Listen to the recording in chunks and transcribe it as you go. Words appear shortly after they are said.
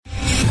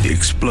The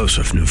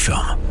explosive new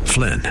film,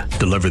 Flynn,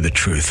 deliver the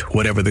truth,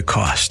 whatever the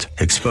cost,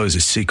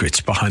 exposes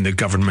secrets behind the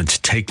government's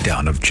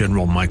takedown of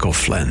General Michael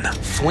Flynn.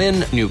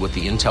 Flynn knew what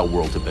the intel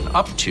world had been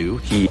up to.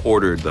 He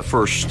ordered the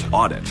first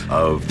audit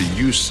of the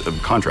use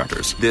of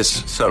contractors.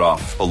 This set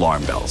off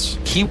alarm bells.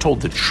 He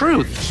told the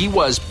truth. He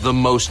was the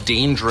most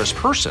dangerous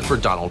person for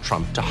Donald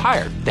Trump to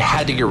hire. They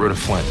had to get rid of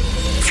Flynn.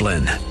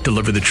 Flynn,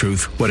 deliver the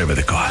truth, whatever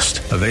the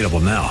cost. Available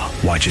now.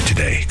 Watch it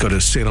today. Go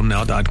to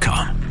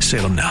salemnow.com.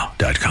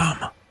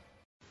 salemnow.com.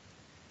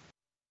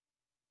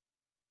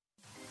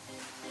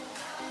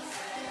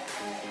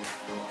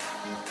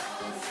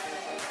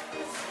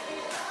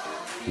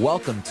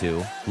 Welcome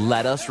to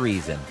Let Us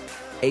Reason,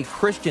 a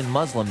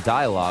Christian-Muslim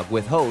dialogue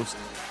with host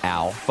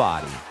Al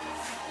Fadi.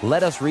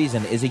 Let Us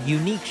Reason is a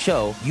unique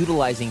show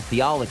utilizing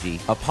theology,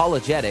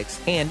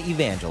 apologetics, and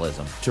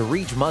evangelism to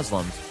reach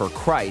Muslims for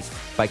Christ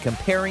by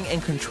comparing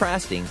and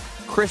contrasting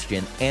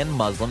Christian and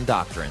Muslim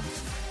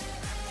doctrines.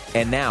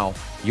 And now,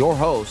 your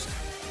host,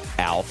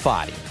 Al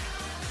Fadi.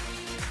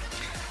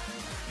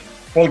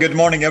 Well, good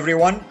morning,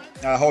 everyone.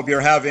 I hope you're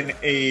having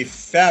a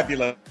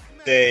fabulous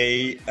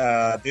day.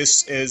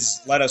 This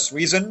is Let Us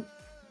Reason.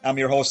 I'm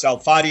your host, Al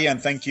Fadi,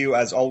 and thank you,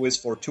 as always,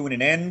 for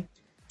tuning in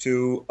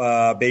to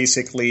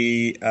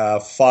basically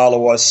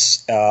follow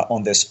us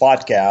on this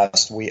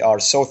podcast. We are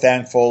so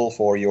thankful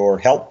for your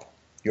help,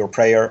 your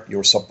prayer,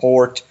 your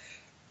support.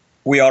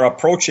 We are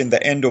approaching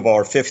the end of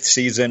our 5th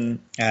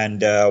season,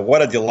 and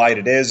what a delight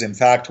it is. In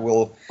fact,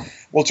 we'll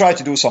try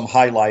to do some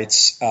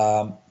highlights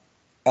from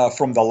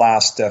the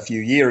last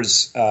few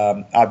years.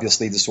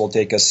 Obviously, this will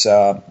take us,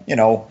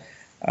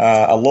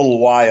 a little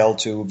while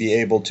to be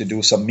able to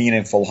do some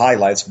meaningful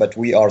highlights, but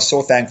we are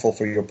so thankful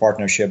for your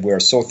partnership. We are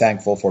so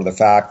thankful for the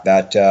fact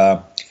that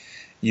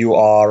you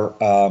are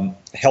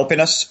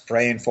helping us,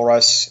 praying for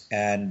us,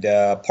 and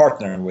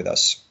partnering with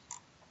us.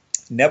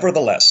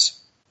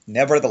 Nevertheless,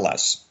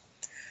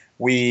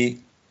 we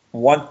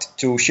want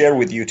to share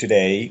with you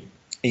today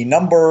a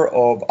number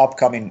of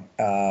upcoming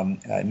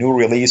new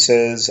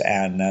releases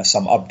and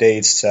some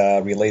updates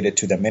related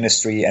to the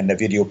ministry and the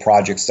video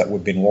projects that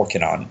we've been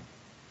working on.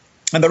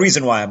 And the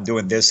reason why I'm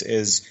doing this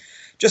is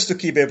just to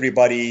keep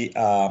everybody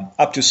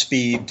up to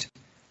speed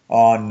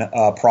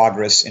on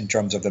progress in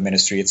terms of the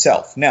ministry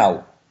itself.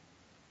 Now,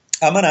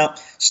 I'm going to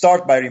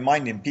start by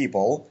reminding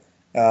people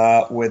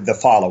with the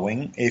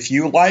following. If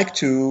you like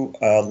to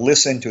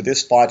listen to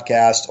this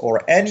podcast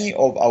or any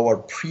of our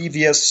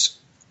previous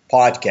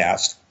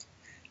podcasts,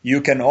 you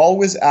can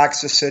always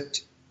access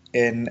it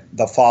in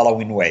the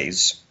following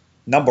ways.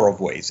 Number of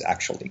ways,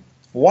 actually.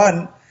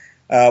 One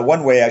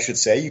way, I should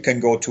say, you can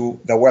go to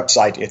the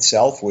website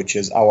itself, which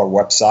is our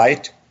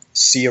website,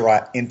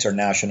 CIRA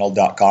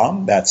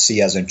international.com. That's C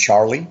as in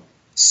Charlie,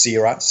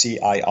 CIRA,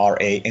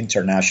 C-I-R-A,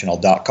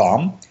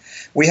 international.com.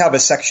 We have a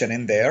section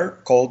in there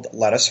called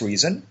Let Us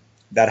Reason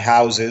that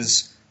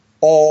houses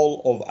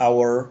all of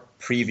our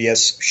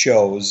previous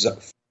shows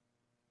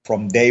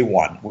from day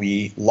one.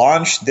 We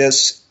launched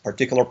this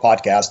particular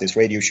podcast, this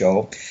radio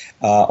show,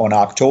 on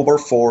October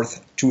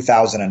 4th,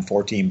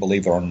 2014,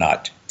 believe it or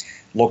not.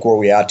 Look where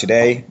we are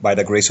today by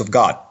the grace of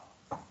God.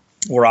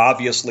 We're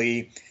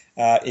obviously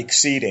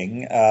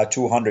exceeding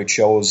 200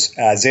 shows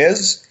as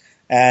is,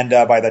 and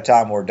by the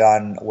time we're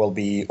done, we'll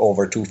be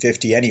over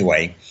 250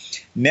 anyway.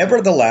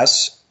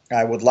 Nevertheless,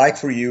 I would like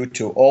for you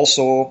to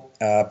also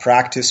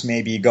practice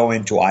maybe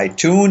going to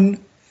iTunes.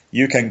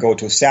 You can go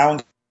to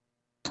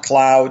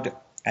SoundCloud,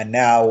 and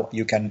now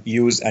you can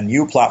use a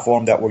new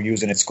platform that we're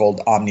using. It's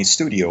called Omni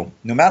Studio.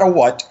 No matter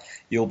what,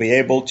 you'll be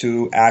able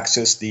to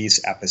access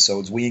these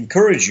episodes. We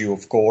encourage you,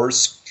 of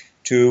course,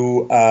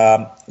 to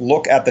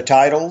look at the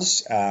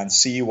titles and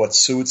see what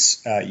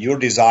suits your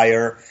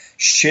desire.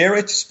 Share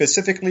it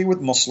specifically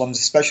with Muslims,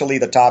 especially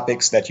the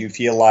topics that you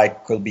feel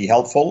like could be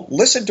helpful.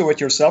 Listen to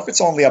it yourself.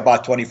 It's only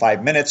about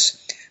 25 minutes,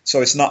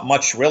 so it's not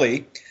much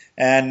really.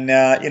 And,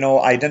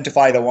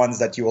 identify the ones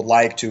that you would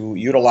like to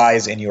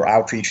utilize in your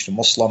outreach to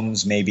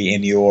Muslims, maybe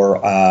in your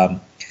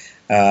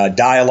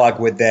dialogue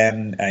with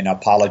them, and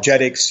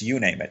apologetics, you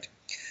name it.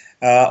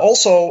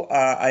 Also,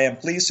 I am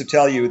pleased to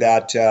tell you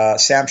that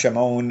Sam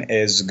Shamoun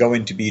is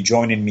going to be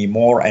joining me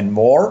more and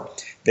more.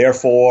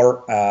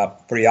 Therefore,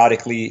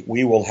 periodically,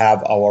 we will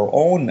have our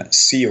own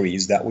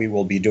series that we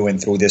will be doing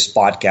through this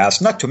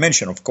podcast. Not to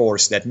mention, of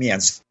course, that me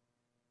and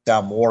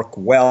Sam work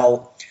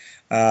well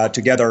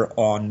together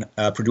on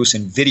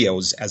producing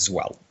videos as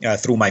well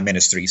through my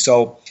ministry.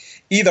 So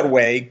either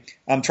way,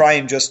 I'm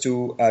trying just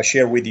to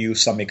share with you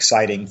some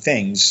exciting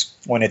things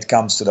when it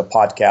comes to the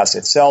podcast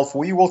itself.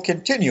 We will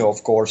continue,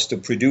 of course, to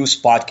produce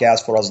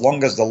podcasts for as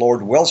long as the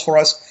Lord wills for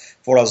us,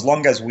 for as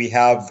long as we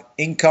have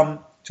income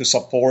to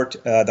support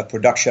the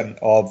production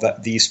of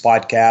these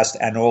podcasts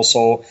and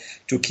also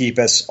to keep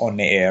us on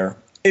the air.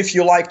 If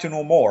you like to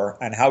know more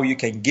and how you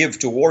can give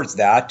towards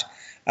that,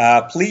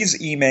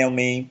 please email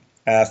me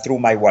through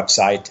my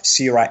website,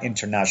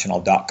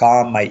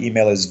 CIRAinternational.com. My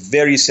email is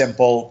very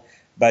simple,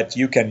 but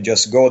you can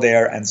just go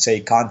there and say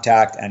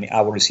contact, and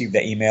I will receive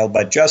the email.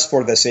 But just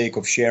for the sake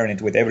of sharing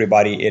it with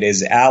everybody, it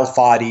is Al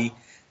Fadi.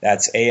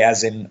 That's A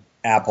as in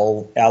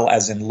Apple, L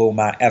as in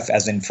Luma, F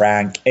as in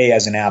Frank, A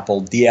as in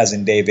Apple, D as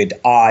in David,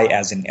 I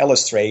as in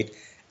Illustrate,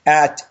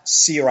 at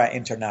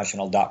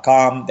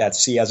CIRAinternational.com. That's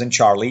C as in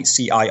Charlie,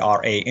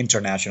 CIRA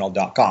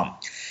International.com.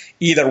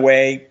 Either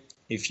way,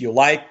 if you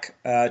like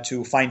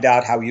to find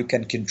out how you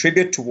can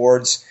contribute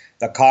towards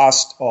the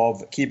cost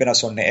of keeping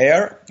us on the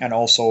air and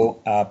also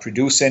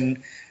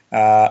producing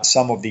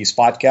some of these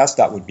podcasts,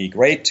 that would be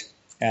great.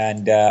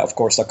 And, of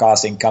course, the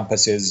cost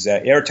encompasses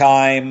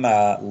airtime,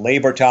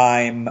 labor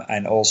time,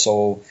 and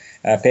also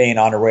paying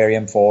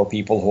honorarium for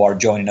people who are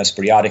joining us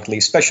periodically,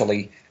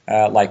 especially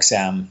like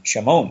Sam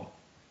Shamoun.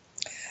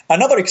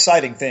 Another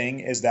exciting thing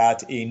is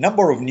that a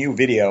number of new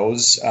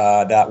videos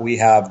that we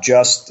have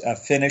just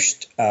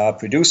finished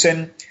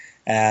producing,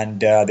 and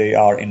they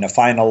are in the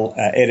final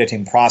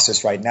editing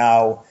process right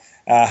now,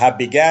 have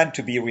begun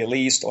to be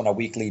released on a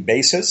weekly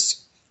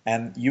basis.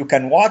 And you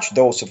can watch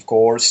those, of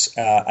course,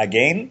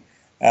 again,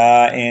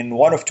 in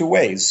one of two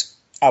ways.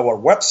 Our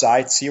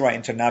website,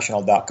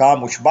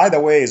 CIRAinternational.com, which, by the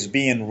way, is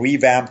being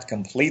revamped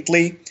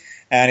completely,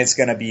 and it's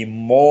going to be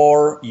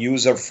more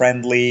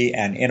user-friendly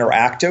and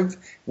interactive.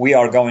 We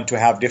are going to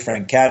have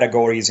different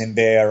categories in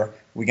there.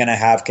 We're going to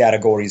have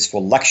categories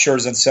for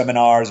lectures and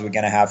seminars. We're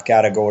going to have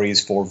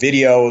categories for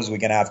videos. We're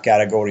going to have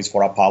categories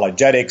for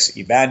apologetics,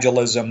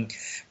 evangelism.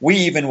 We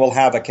even will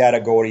have a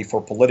category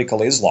for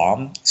political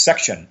Islam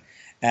section,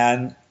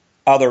 and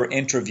other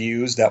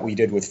interviews that we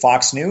did with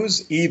Fox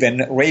News,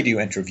 even radio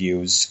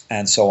interviews,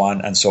 and so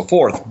on and so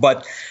forth.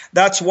 But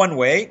that's one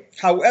way.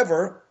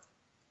 However,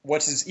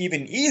 what is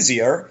even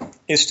easier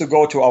is to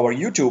go to our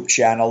YouTube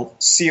channel,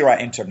 CIRA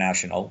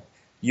International.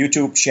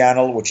 YouTube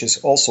channel, which is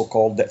also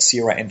called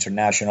CIRA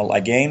International.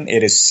 Again,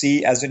 it is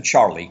C as in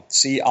Charlie,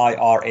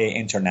 CIRA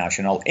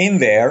International. In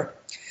there,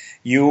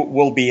 you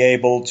will be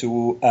able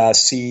to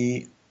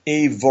see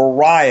a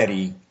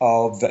variety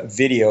of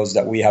videos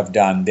that we have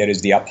done. There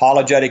is the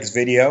apologetics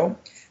video,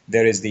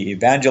 there is the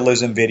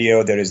evangelism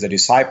video, there is the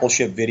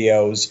discipleship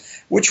videos,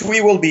 which we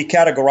will be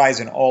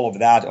categorizing all of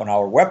that on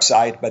our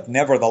website, but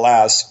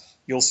nevertheless,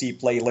 you'll see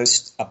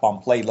playlist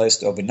upon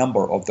playlist of a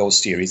number of those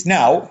series.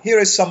 Now, here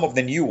is some of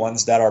the new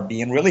ones that are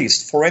being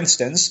released. For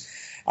instance,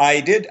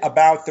 I did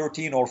about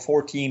 13 or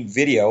 14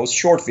 videos,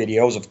 short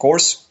videos, of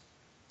course.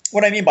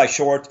 What I mean by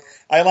short,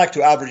 I like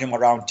to average them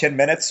around 10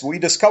 minutes. We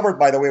discovered,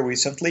 by the way,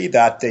 recently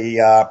that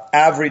the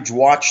average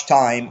watch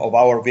time of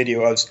our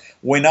videos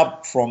went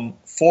up from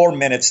 4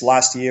 minutes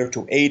last year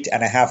to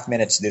 8.5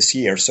 minutes this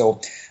year.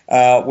 So,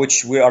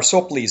 which we are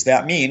so pleased.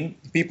 That means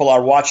people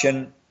are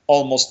watching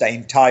almost the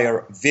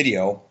entire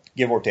video,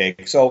 give or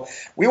take. So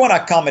we want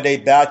to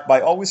accommodate that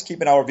by always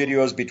keeping our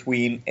videos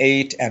between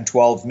 8 and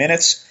 12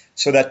 minutes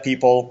so that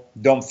people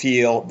don't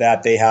feel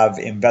that they have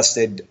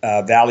invested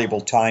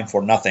valuable time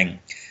for nothing.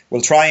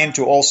 We'll try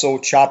to also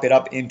chop it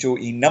up into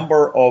a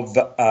number of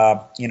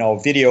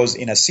videos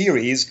in a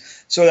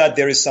series so that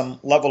there is some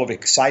level of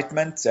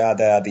excitement.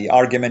 The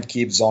argument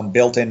keeps on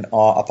building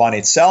upon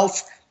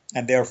itself,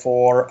 and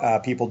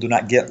therefore people do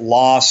not get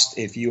lost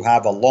if you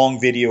have a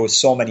long video with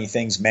so many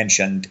things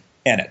mentioned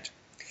in it.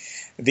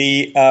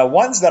 The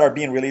ones that are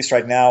being released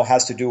right now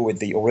has to do with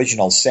the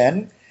original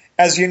sin.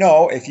 As you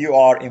know, if you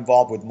are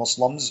involved with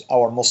Muslims,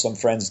 our Muslim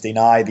friends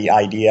deny the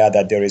idea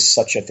that there is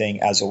such a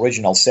thing as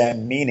original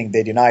sin, meaning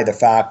they deny the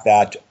fact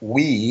that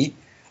we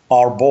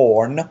are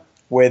born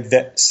with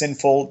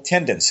sinful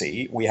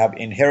tendency. We have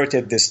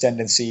inherited this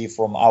tendency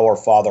from our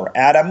father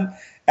Adam,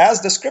 as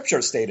the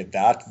scripture stated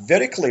that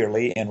very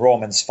clearly in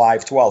Romans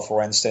 5:12,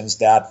 for instance,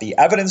 that the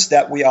evidence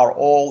that we are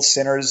all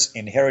sinners,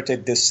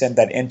 inherited this sin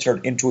that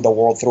entered into the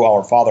world through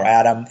our father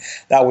Adam,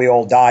 that we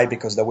all die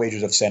because the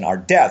wages of sin are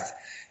death.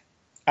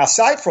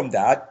 Aside from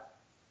that,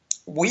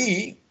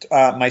 I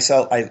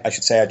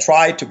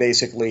tried to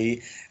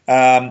basically,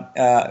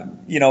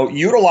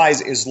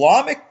 utilize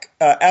Islamic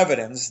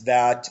evidence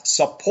that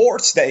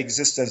supports the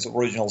existence of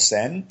original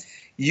sin,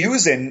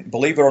 using,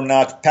 believe it or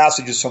not,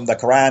 passages from the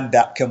Quran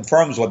that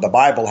confirms what the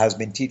Bible has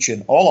been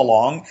teaching all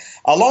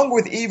along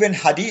with even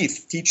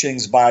hadith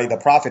teachings by the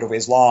Prophet of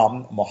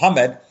Islam,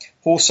 Muhammad,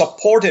 who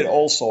supported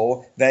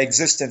also the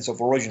existence of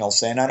original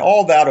sin. And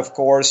all that, of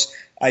course,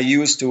 I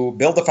used to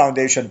build the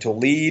foundation to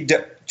lead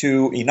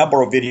to a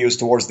number of videos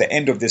towards the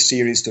end of this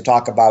series to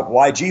talk about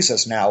why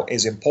Jesus now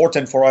is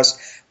important for us.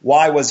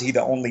 Why was he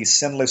the only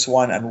sinless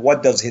one? And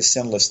what does his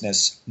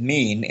sinlessness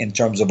mean in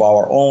terms of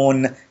our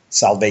own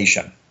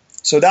salvation?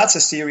 So that's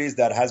a series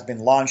that has been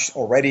launched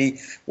already.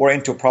 We're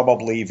into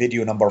probably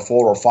video number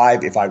 4 or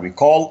 5, if I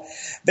recall.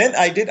 Then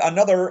I did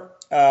another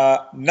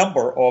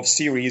number of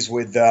series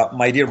with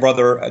my dear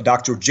brother,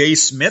 Dr. Jay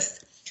Smith.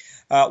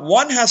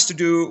 One has to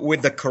do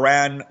with the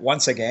Quran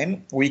once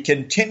again. We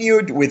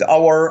continued with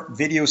our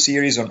video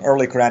series on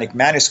early Quranic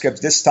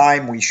manuscripts. This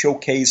time we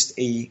showcased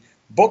a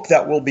book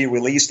that will be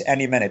released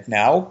any minute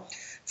now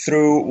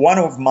through one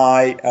of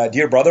my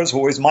dear brothers,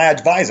 who is my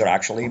advisor,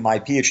 actually, my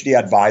PhD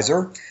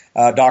advisor,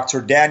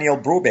 Dr. Daniel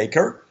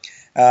Brubaker.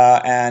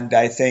 And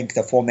I think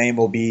the full name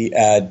will be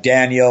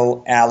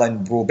Daniel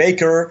Allen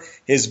Brubaker.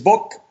 His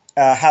book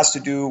has to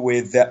do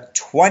with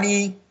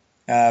 20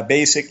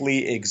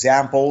 basically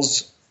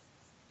examples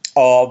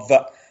of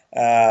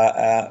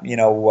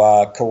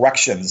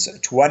corrections,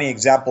 20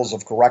 examples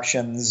of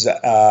corrections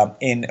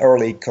in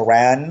early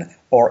Quran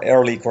or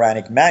early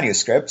Quranic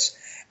manuscripts.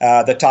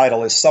 The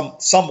title is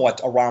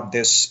somewhat around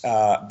these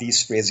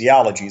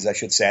phraseologies, I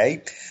should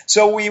say.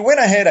 So we went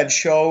ahead and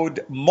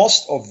showed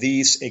most of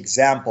these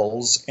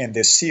examples in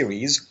this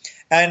series,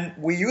 and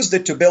we used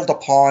it to build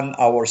upon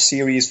our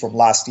series from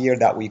last year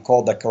that we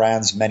called The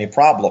Quran's Many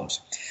Problems.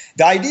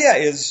 The idea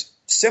is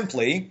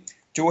simply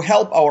to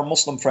help our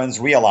Muslim friends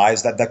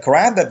realize that the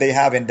Quran that they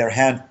have in their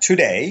hand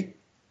today,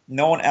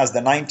 known as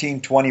the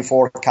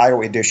 1924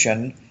 Cairo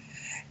edition,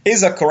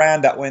 is a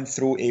Quran that went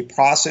through a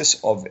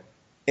process of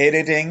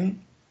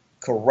editing,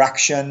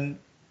 correction,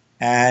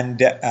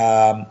 and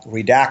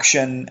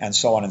redaction, and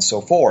so on and so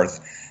forth.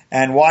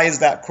 And why is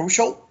that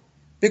crucial?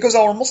 Because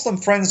our Muslim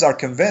friends are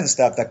convinced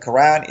that the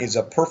Quran is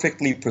a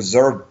perfectly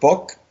preserved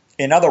book.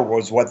 In other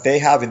words, what they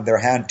have in their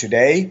hand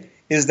today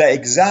is the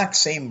exact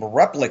same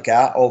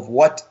replica of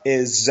what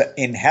is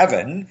in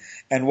heaven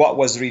and what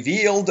was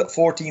revealed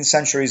 14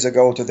 centuries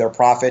ago to their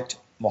prophet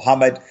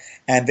Muhammad.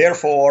 And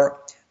therefore,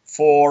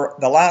 for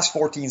the last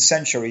 14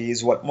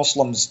 centuries, what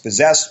Muslims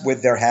possess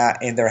with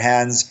in their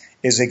hands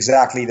is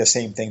exactly the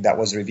same thing that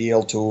was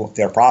revealed to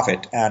their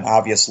prophet. And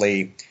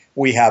obviously,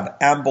 we have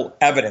ample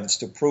evidence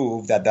to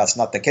prove that that's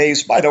not the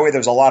case. By the way,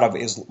 there's a lot of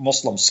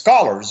Muslim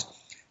scholars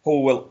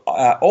who will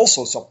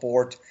also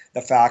support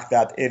the fact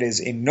that it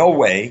is in no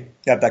way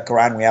that the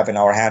Quran we have in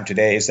our hand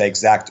today is the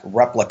exact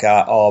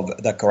replica of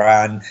the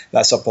Quran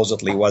that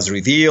supposedly was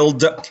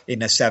revealed in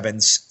the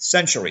 7th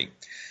century.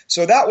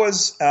 So that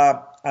was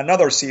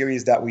another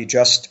series that we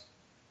just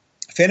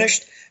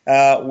finished.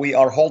 We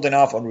are holding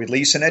off on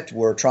releasing it.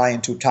 We're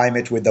trying to time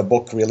it with the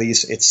book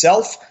release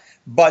itself.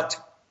 But,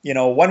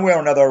 one way or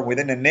another,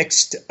 within the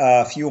next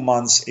few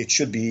months, it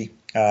should be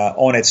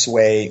on its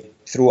way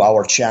through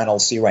our channel,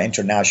 Sira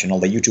International,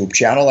 the YouTube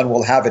channel, and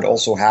we'll have it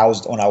also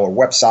housed on our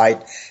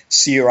website,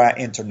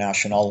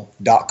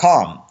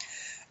 sirainternational.com.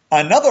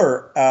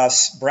 Another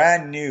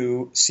brand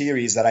new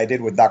series that I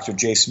did with Dr.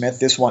 J. Smith,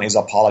 this one is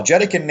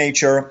apologetic in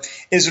nature,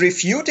 is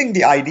refuting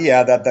the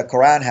idea that the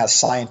Quran has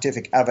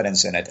scientific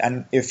evidence in it.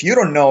 And if you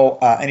don't know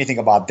anything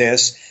about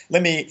this,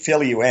 let me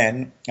fill you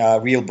in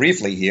real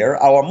briefly here.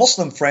 Our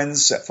Muslim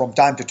friends, from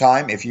time to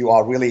time, if you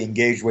are really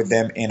engaged with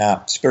them in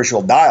a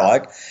spiritual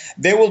dialogue,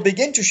 they will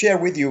begin to share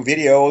with you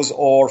videos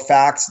or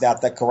facts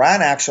that the Quran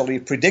actually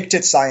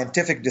predicted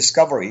scientific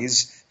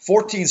discoveries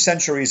 14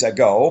 centuries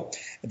ago,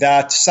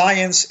 that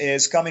science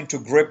is coming to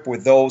grip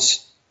with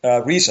those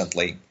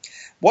recently.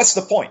 What's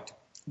the point?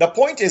 The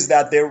point is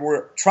that they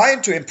were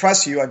trying to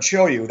impress you and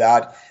show you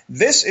that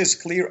this is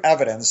clear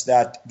evidence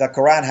that the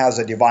Quran has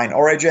a divine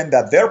origin,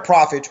 that their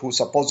prophet, who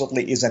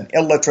supposedly is an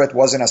illiterate,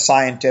 wasn't a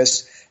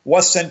scientist,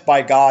 was sent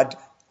by God,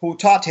 who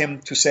taught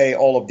him to say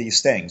all of these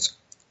things.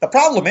 The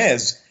problem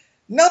is,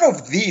 none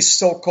of these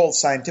so-called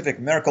scientific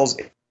miracles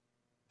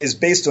is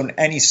based on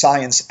any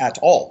science at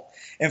all.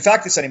 In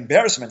fact, it's an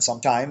embarrassment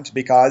sometimes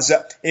because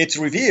it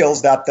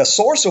reveals that the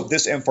source of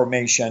this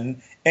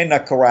information in the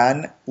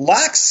Quran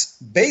lacks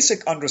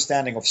basic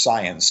understanding of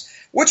science,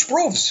 which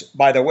proves,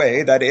 by the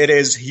way, that it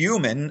is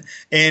human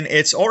in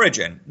its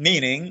origin,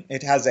 meaning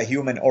it has a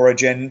human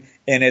origin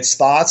in its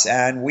thoughts.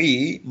 And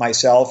we,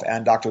 myself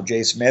and Dr.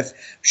 J. Smith,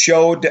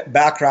 showed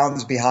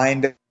backgrounds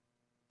behind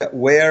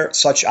where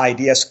such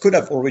ideas could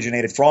have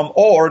originated from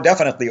or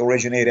definitely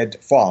originated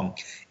from.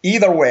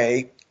 Either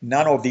way,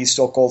 none of these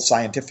so-called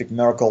scientific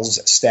miracles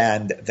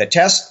stand the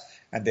test,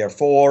 and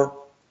therefore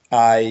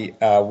I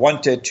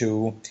wanted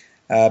to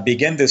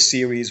begin this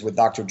series with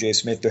Dr. J.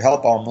 Smith to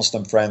help our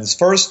Muslim friends,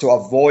 first, to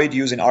avoid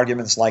using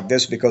arguments like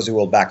this because it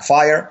will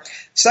backfire.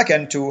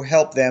 Second, to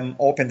help them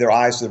open their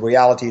eyes to the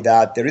reality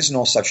that there is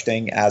no such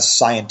thing as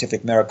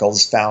scientific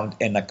miracles found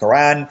in the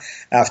Quran.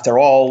 After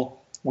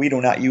all, we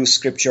do not use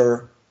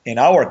scripture, in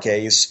our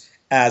case,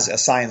 as a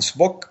science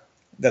book.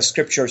 The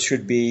scripture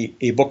should be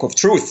a book of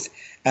truth.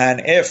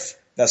 And if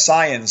the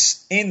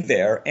science in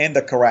there, in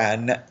the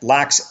Quran,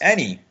 lacks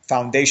any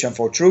foundation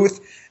for truth,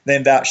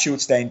 then that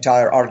shoots the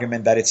entire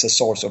argument that it's a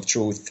source of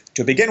truth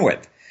to begin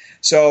with.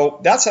 So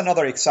that's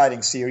another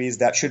exciting series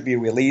that should be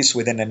released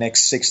within the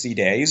next 60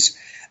 days.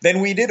 Then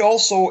we did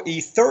also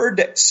a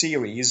third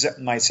series,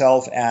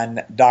 myself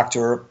and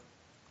Dr.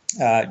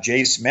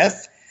 J.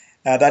 Smith,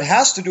 that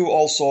has to do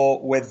also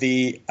with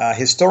the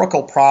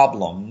historical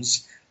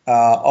problems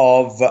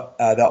of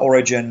the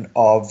origin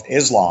of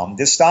Islam.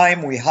 This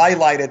time we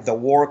highlighted the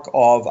work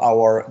of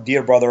our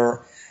dear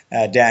brother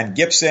Dan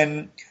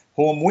Gibson,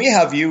 whom we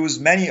have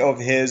used many of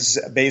his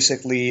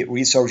basically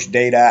research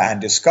data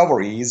and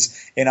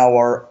discoveries in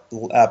our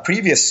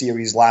previous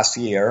series last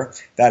year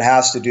that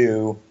has to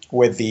do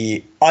with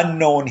the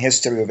unknown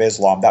history of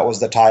Islam. That was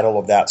the title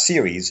of that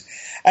series.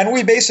 And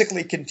we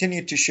basically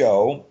continued to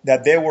show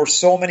that there were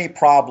so many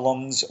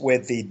problems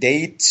with the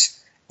date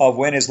of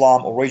when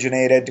Islam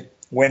originated,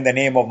 when the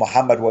name of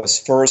Muhammad was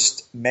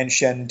first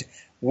mentioned,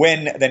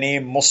 when the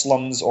name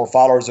Muslims or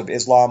followers of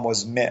Islam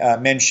was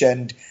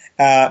mentioned.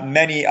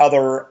 Many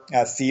other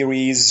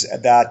theories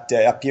that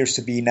appears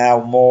to be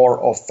now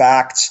more of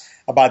facts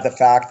about the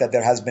fact that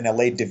there has been a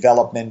late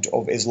development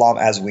of Islam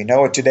as we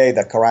know it today,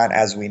 the Quran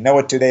as we know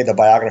it today, the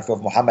biography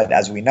of Muhammad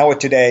as we know it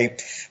today.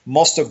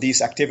 Most of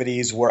these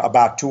activities were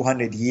about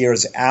 200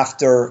 years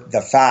after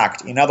the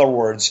fact. In other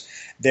words,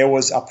 there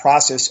was a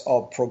process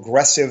of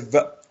progressive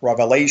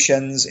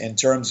revelations in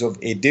terms of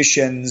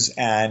additions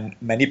and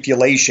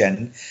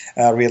manipulation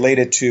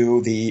related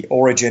to the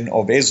origin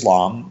of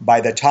Islam.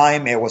 By the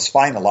time it was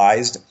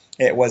finalized,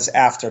 it was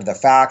after the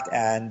fact,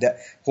 and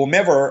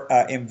whomever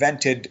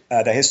invented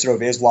the history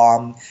of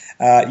Islam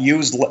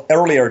used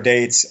earlier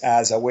dates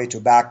as a way to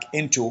back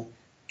into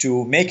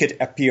to make it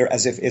appear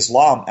as if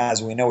Islam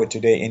as we know it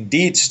today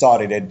indeed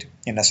started it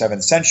in the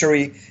 7th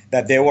century,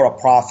 that they were a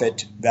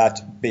prophet that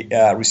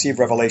received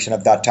revelation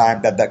at that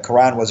time, that the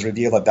Quran was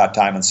revealed at that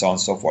time, and so on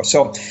and so forth.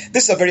 So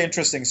this is a very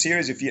interesting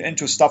series. If you're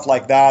into stuff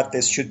like that,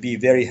 this should be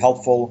very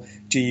helpful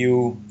to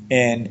you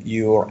in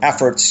your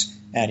efforts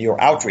and your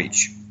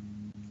outreach.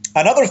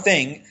 Another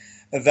thing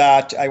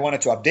that I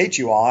wanted to update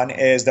you on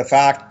is the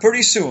fact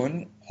pretty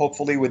soon,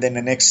 hopefully within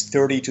the next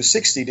 30 to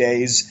 60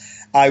 days,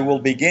 I will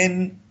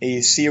begin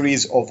a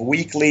series of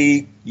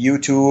weekly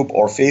YouTube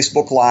or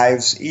Facebook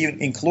Lives,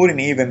 including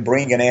even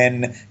bringing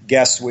in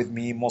guests with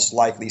me. Most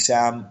likely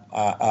Sam, most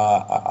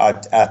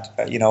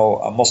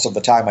of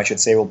the time I should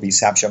say will be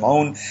Sam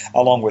Shamoun,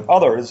 along with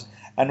others.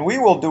 And we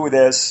will do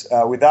this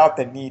without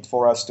the need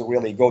for us to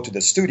really go to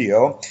the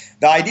studio.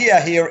 The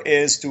idea here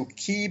is to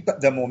keep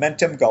the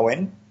momentum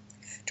going,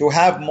 to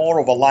have more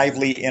of a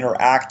lively,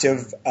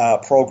 interactive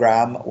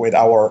program with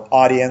our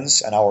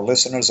audience and our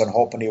listeners, and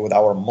hopefully with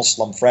our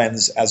Muslim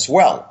friends as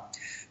well.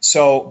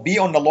 So be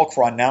on the look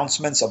for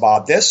announcements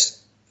about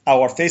this.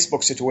 Our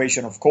Facebook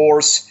situation, of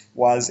course,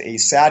 was a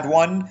sad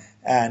one,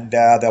 and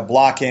the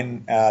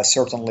blocking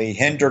certainly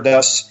hindered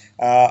us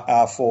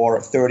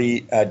for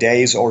 30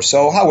 days or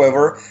so.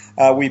 However,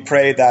 we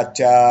pray that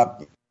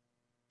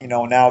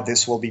now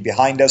this will be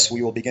behind us.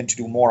 We will begin to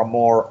do more and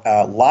more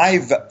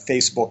live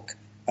Facebook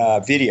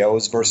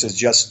videos versus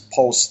just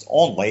posts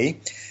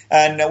only.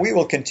 And we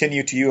will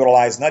continue to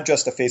utilize not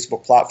just the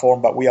Facebook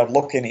platform, but we are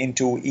looking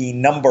into a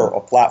number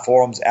of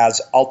platforms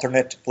as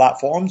alternate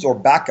platforms or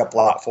backup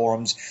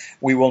platforms.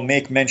 We will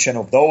make mention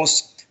of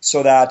those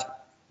so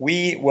that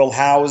we will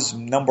house a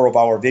number of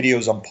our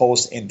videos and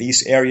posts in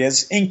these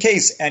areas in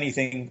case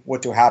anything were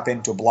to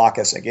happen to block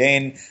us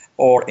again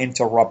or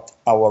interrupt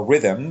our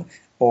rhythm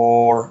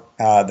or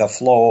the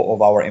flow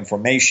of our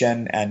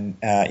information and,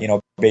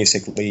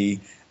 basically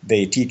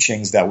the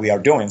teachings that we are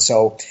doing.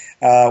 So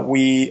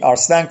we are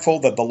thankful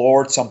that the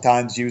Lord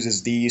sometimes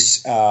uses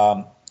these,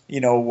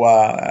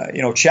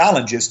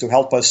 challenges to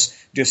help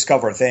us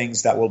discover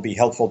things that will be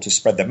helpful to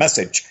spread the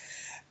message.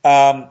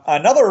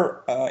 Another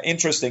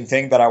interesting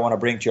thing that I want to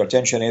bring to your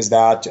attention is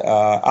that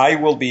I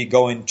will be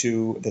going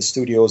to the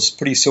studios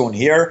pretty soon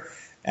here,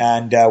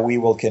 and we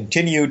will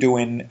continue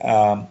doing,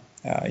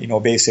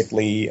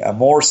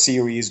 more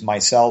series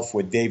myself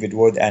with David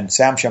Wood and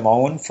Sam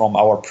Shamoun from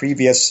our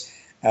previous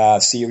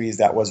series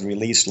that was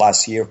released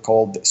last year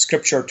called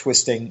Scripture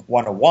Twisting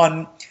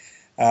 101,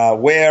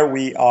 where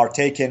we are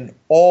taking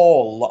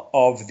all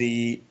of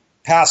the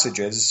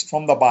passages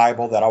from the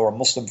Bible that our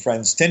Muslim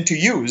friends tend to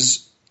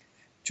use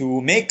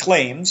to make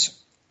claims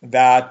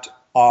that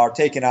are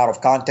taken out of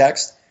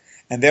context,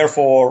 and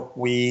therefore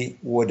we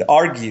would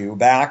argue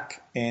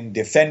back in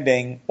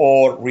defending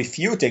or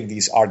refuting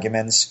these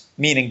arguments,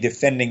 meaning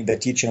defending the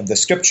teaching of the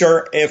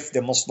Scripture if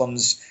the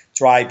Muslims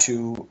try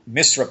to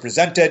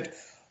misrepresent it,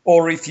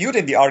 or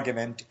refuting the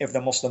argument if the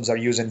Muslims are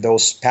using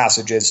those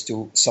passages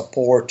to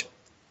support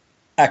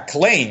a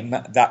claim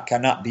that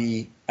cannot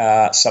be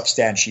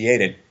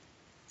substantiated.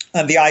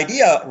 And the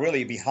idea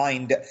really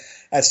behind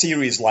a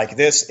series like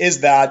this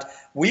is that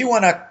we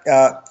want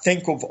to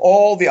think of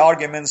all the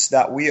arguments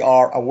that we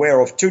are aware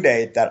of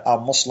today that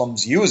are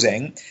Muslims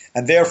using,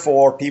 and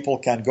therefore people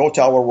can go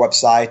to our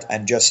website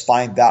and just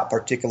find that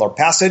particular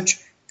passage,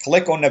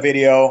 click on the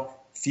video,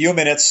 few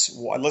minutes,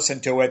 listen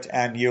to it,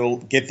 and you'll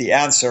get the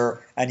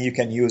answer, and you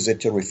can use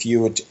it to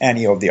refute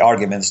any of the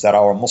arguments that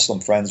our Muslim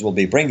friends will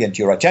be bringing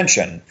to your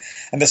attention.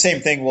 And the same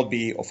thing will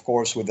be, of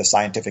course, with the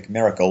scientific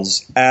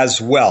miracles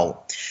as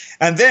well.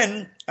 And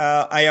then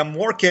I am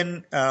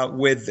working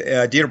with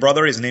a dear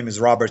brother. His name is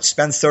Robert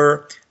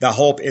Spencer. The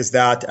hope is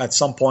that at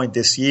some point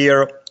this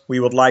year, we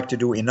would like to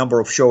do a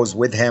number of shows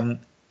with him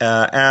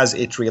as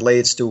it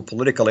relates to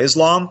political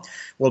Islam.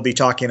 We'll be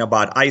talking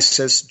about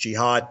ISIS,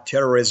 jihad,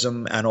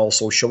 terrorism, and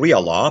also Sharia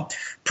law.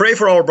 Pray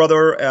for our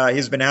brother.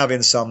 He's been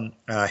having some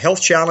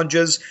health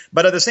challenges,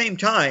 but at the same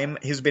time,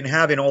 he's been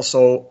having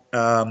also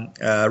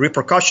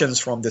repercussions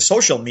from the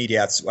social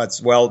media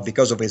as well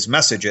because of his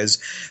messages.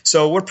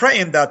 So we're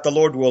praying that the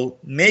Lord will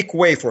make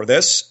way for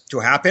this to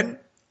happen.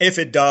 If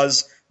it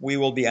does, we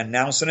will be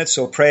announcing it.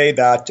 So pray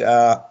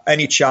that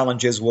any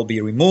challenges will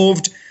be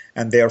removed,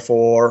 and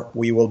therefore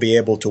we will be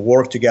able to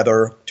work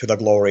together to the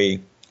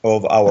glory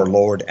of our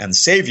Lord and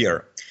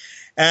Savior.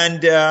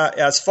 And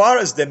as far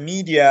as the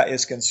media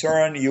is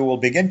concerned, you will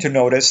begin to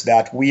notice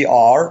that we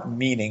are,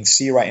 meaning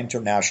CIRA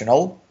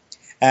International.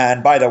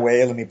 And by the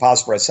way, let me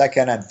pause for a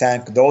second and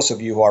thank those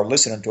of you who are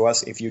listening to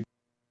us. If you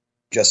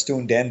just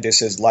tuned in,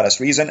 this is Let Us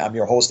Reason. I'm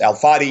your host, Al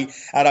Fadi,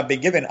 and I've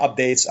been given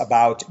updates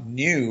about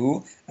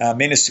new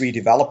ministry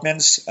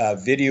developments,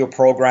 video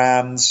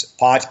programs,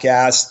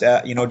 podcast,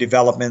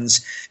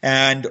 developments,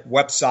 and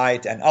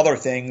website and other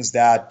things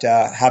that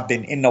have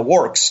been in the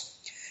works.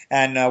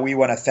 And we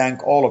want to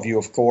thank all of you,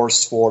 of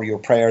course, for your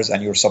prayers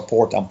and your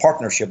support and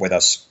partnership with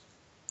us.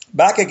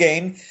 Back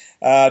again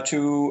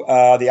to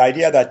the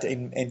idea that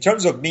in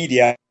terms of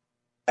media,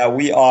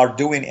 we are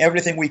doing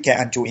everything we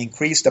can to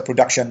increase the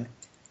production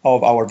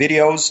of our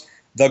videos.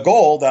 The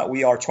goal that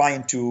we are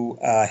trying to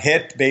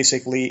hit,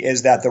 basically,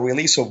 is that the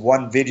release of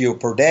one video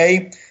per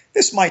day.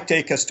 This might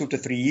take us 2 to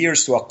 3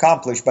 years to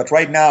accomplish, but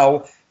right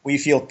now, we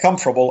feel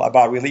comfortable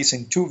about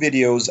releasing 2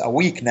 videos a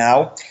week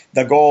now.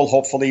 The goal,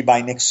 hopefully,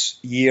 by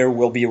next year,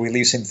 will be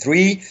releasing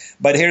 3.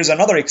 But here's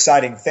another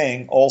exciting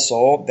thing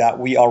also, that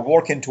we are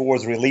working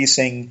towards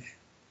releasing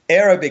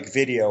Arabic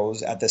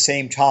videos at the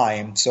same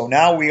time. So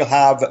now we'll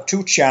have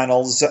 2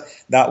 channels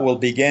that will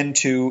begin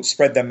to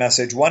spread the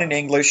message. One in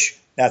English,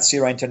 that's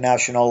CIRA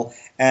International,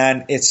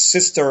 and its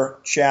sister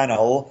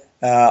channel,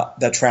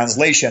 the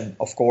translation,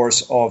 of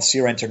course, of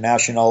CIRA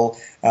International,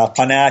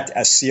 Qanat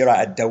As-Sira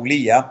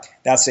Ad-Dawliya.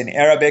 That's in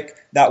Arabic.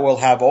 That will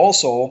have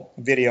also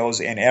videos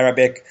in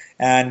Arabic.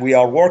 And we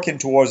are working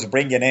towards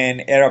bringing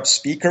in Arab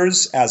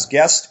speakers as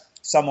guests.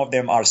 Some of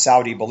them are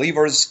Saudi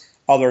believers,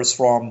 others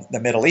from the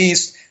Middle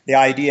East. The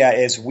idea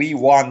is we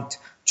want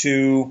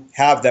to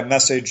have the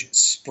message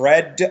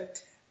spread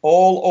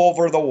all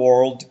over the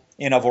world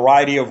in a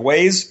variety of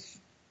ways.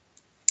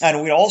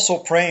 And we're also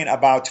praying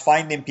about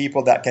finding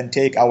people that can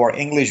take our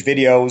English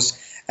videos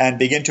and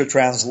begin to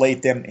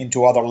translate them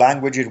into other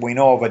languages. We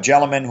know of a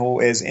gentleman who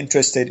is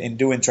interested in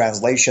doing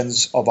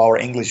translations of our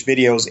English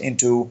videos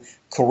into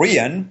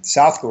Korean,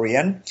 South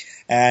Korean,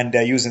 and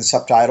using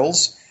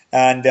subtitles.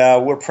 And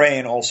we're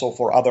praying also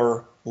for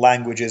other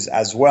languages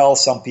as well.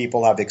 Some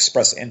people have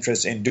expressed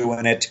interest in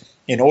doing it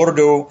in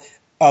Urdu.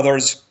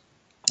 Others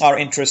are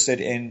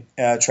interested in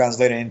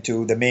translating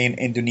into the main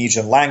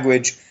Indonesian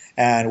language.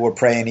 And we're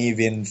praying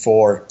even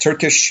for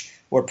Turkish,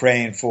 we're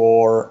praying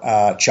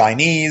for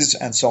Chinese,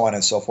 and so on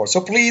and so forth. So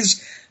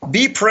please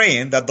be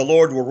praying that the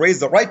Lord will raise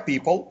the right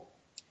people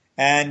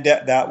and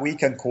that we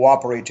can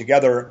cooperate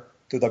together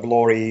to the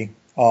glory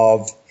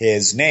of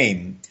His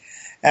name.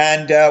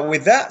 And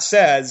with that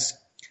said,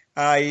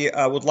 I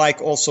would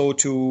like also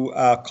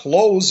to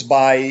close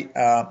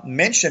by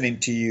mentioning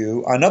to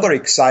you another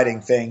exciting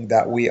thing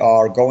that we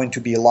are going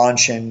to be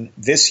launching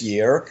this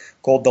year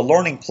called the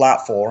Learning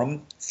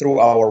Platform through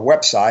our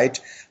website,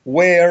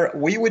 where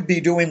we would be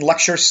doing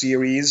lecture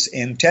series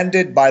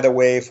intended, by the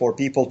way, for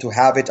people to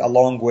have it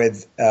along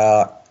with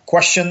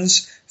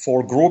questions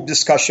for group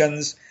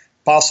discussions,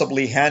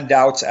 possibly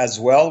handouts as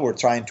well. We're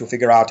trying to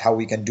figure out how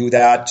we can do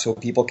that so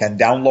people can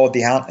download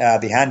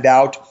the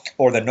handout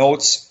or the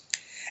notes.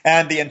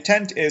 And the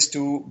intent is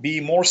to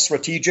be more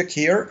strategic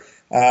here.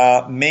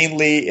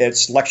 Mainly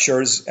it's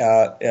lectures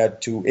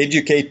to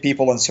educate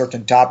people on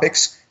certain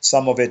topics.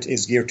 Some of it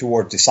is geared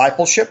toward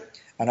discipleship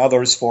and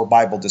others for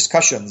Bible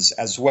discussions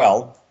as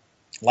well,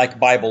 like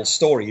Bible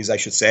stories, I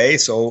should say.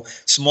 So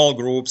small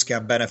groups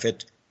can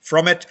benefit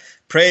from it.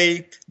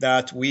 Pray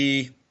that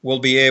we will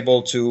be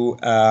able to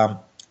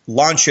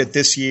launch it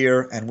this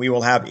year, and we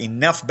will have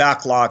enough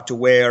backlog to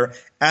where,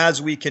 as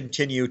we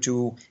continue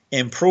to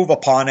improve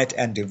upon it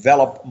and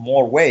develop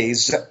more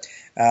ways,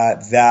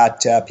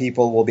 that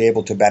people will be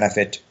able to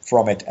benefit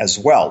from it as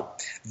well.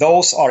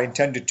 Those are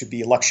intended to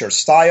be lecture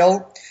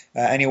style,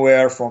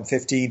 anywhere from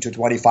 15 to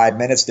 25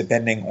 minutes,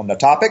 depending on the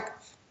topic.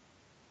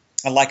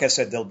 And like I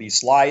said, there'll be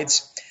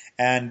slides,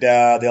 and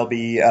there'll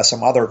be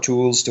some other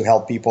tools to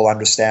help people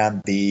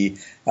understand the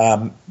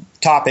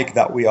topic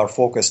that we are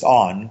focused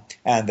on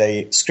and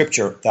the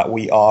scripture that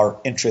we are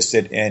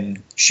interested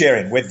in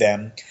sharing with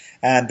them.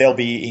 And there'll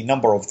be a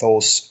number of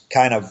those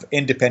kind of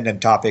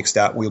independent topics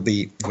that we'll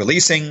be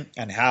releasing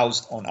and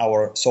housed on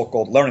our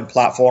so-called learning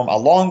platform,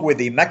 along with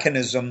the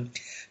mechanism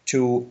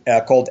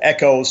called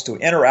Echoes to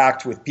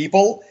interact with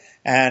people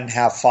and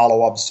have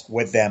follow-ups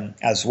with them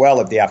as well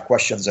if they have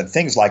questions and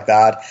things like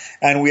that.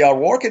 And we are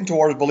working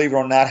towards, believe it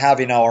or not,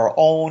 having our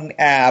own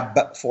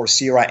app for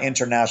CIRA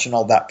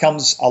International that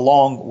comes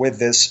along with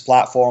this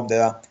platform,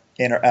 the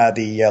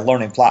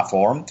learning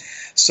platform.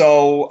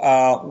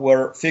 So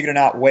we're figuring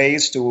out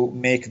ways to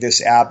make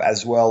this app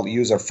as well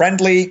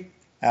user-friendly.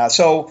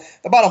 So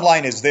the bottom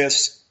line is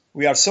this.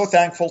 We are so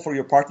thankful for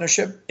your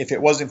partnership. If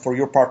it wasn't for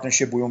your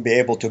partnership, we wouldn't be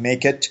able to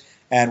make it.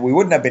 And we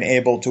wouldn't have been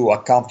able to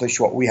accomplish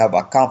what we have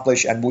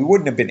accomplished. And we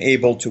wouldn't have been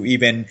able to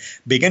even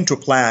begin to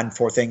plan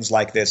for things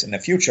like this in the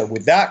future.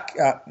 With that,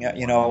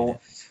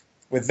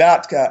 with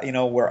that,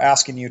 we're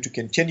asking you to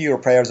continue your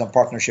prayers and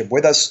partnership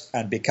with us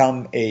and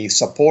become a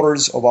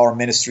supporters of our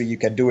ministry. You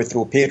can do it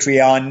through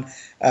Patreon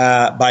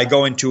by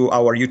going to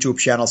our YouTube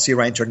channel,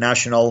 CIRA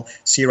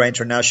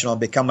International,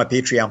 become a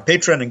Patreon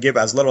patron and give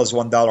as little as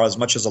 $1, as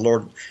much as the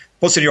Lord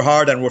puts in your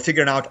heart. And we're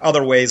figuring out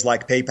other ways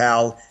like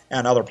PayPal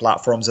and other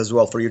platforms as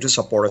well for you to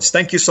support us.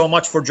 Thank you so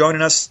much for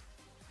joining us.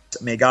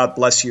 May God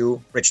bless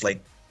you richly.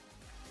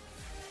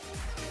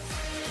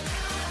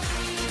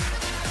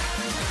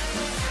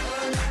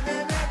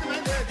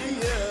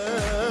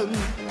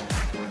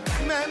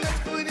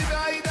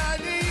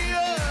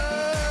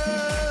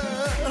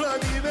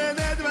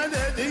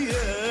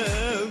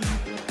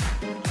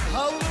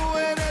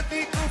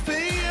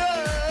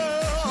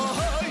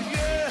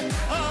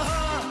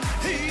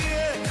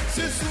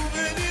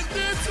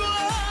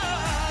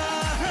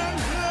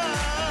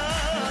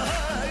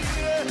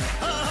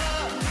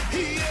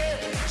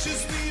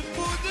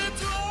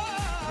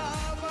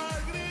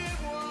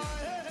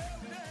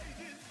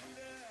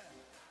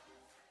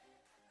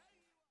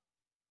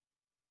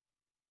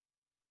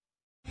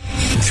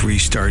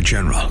 Three-star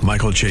General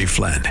Michael J.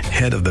 Flynn,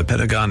 head of the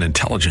Pentagon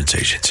Intelligence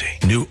Agency,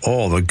 knew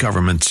all the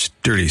government's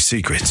dirty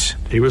secrets.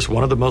 He was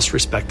one of the most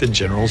respected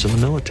generals in the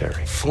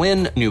military.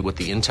 Flynn knew what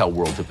the intel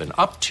world had been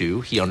up to.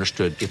 He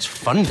understood its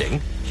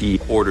funding. He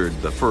ordered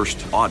the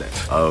first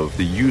audit of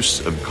the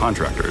use of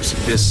contractors.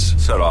 This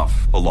set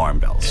off alarm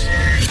bells.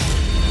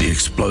 The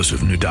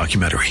explosive new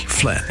documentary,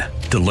 Flynn,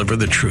 Deliver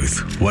the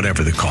Truth,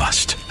 Whatever the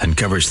Cost,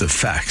 uncovers the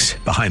facts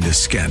behind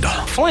this scandal.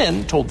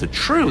 Flynn told the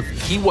truth.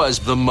 He was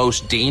the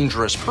most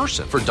dangerous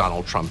person for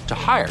Donald Trump to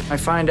hire. I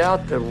find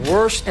out the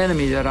worst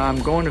enemy that I'm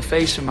going to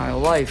face in my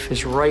life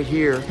is right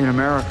here in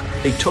America.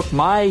 They took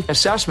my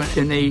assessment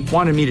and they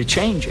wanted me to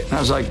change it. And I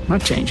was like, I'm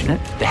not changing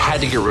it. They had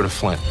to get rid of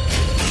Flynn.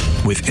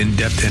 With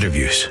in-depth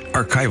interviews,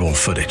 archival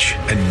footage,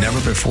 and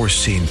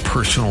never-before-seen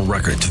personal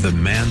records of the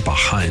man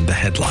behind the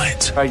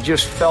headlines. I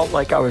just felt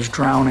like I was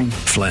drowning.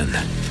 Flynn,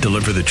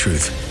 Deliver the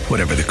Truth,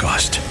 Whatever the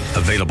Cost.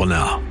 Available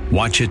now.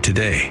 Watch it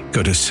today.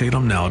 Go to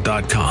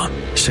salemnow.com.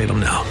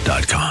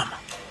 salemnow.com.